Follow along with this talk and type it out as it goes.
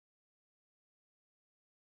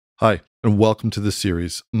Hi, and welcome to this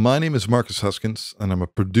series. My name is Marcus Huskins, and I'm a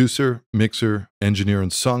producer, mixer, engineer,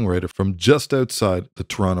 and songwriter from just outside the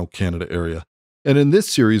Toronto, Canada area. And in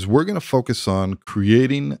this series, we're going to focus on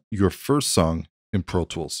creating your first song in Pro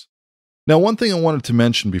Tools. Now, one thing I wanted to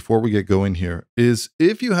mention before we get going here is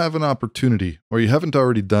if you have an opportunity or you haven't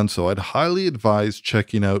already done so, I'd highly advise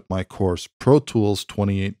checking out my course, Pro Tools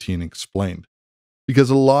 2018 Explained.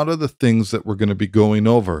 Because a lot of the things that we're going to be going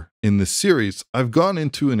over in this series, I've gone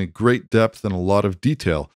into in a great depth and a lot of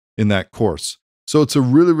detail in that course. So it's a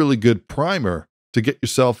really, really good primer to get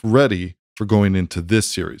yourself ready for going into this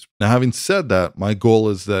series. Now, having said that, my goal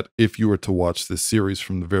is that if you were to watch this series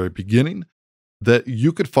from the very beginning, that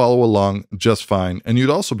you could follow along just fine and you'd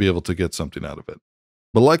also be able to get something out of it.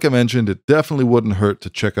 But like I mentioned, it definitely wouldn't hurt to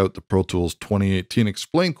check out the Pro Tools 2018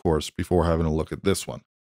 Explain course before having a look at this one.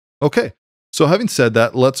 Okay. So having said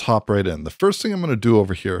that, let's hop right in. The first thing I'm going to do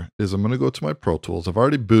over here is I'm going to go to my Pro Tools. I've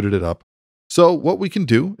already booted it up. So what we can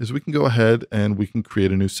do is we can go ahead and we can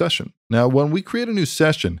create a new session. Now, when we create a new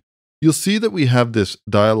session, you'll see that we have this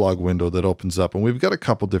dialog window that opens up and we've got a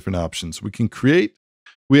couple different options. We can create,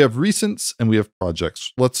 we have recents and we have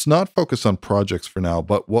projects. Let's not focus on projects for now,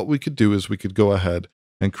 but what we could do is we could go ahead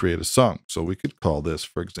and create a song. So we could call this,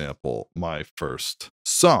 for example, My First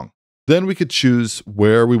Song. Then we could choose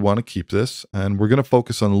where we want to keep this, and we're going to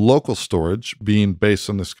focus on local storage being based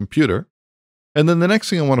on this computer. And then the next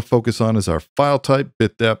thing I want to focus on is our file type,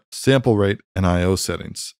 bit depth, sample rate, and I/O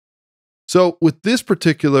settings. So with this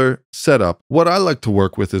particular setup, what I like to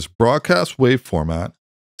work with is broadcast wave format,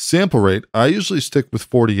 sample rate. I usually stick with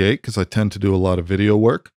 48 because I tend to do a lot of video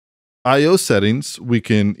work. I/O settings, we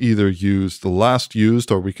can either use the last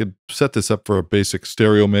used or we could set this up for a basic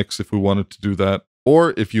stereo mix if we wanted to do that.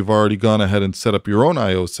 Or if you've already gone ahead and set up your own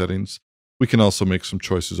I/O settings, we can also make some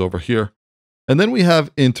choices over here. And then we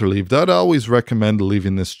have interleaved. I'd always recommend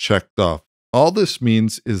leaving this checked off. All this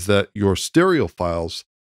means is that your stereo files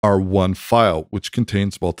are one file, which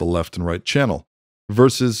contains both the left and right channel,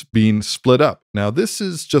 versus being split up. Now, this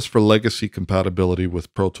is just for legacy compatibility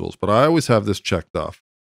with Pro Tools, but I always have this checked off.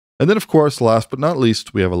 And then, of course, last but not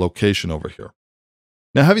least, we have a location over here.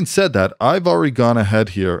 Now, having said that, I've already gone ahead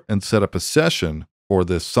here and set up a session for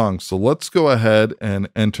this song. So let's go ahead and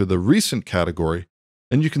enter the recent category.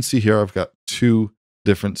 And you can see here, I've got two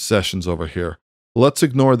different sessions over here. Let's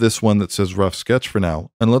ignore this one that says Rough Sketch for now.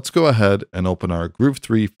 And let's go ahead and open our Groove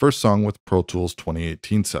 3 First Song with Pro Tools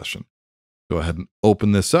 2018 session. Go ahead and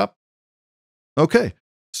open this up. Okay,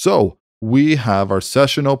 so we have our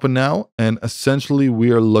session open now. And essentially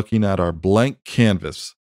we are looking at our blank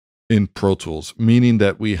canvas in Pro Tools, meaning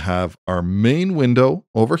that we have our main window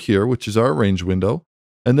over here, which is our arrange window.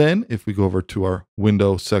 And then if we go over to our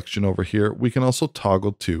window section over here, we can also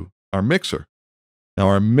toggle to our mixer. Now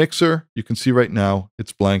our mixer, you can see right now,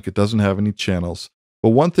 it's blank. It doesn't have any channels.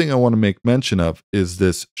 But one thing I want to make mention of is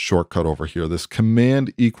this shortcut over here, this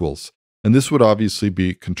command equals. And this would obviously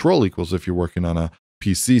be control equals if you're working on a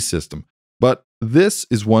PC system. But this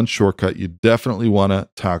is one shortcut you definitely want to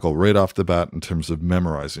tackle right off the bat in terms of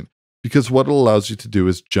memorizing. Because what it allows you to do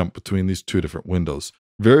is jump between these two different windows.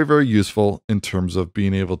 Very, very useful in terms of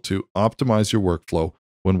being able to optimize your workflow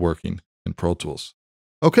when working in Pro Tools.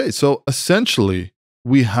 Okay, so essentially,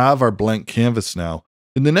 we have our blank canvas now.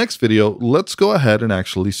 In the next video, let's go ahead and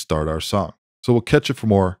actually start our song. So we'll catch you for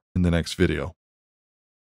more in the next video.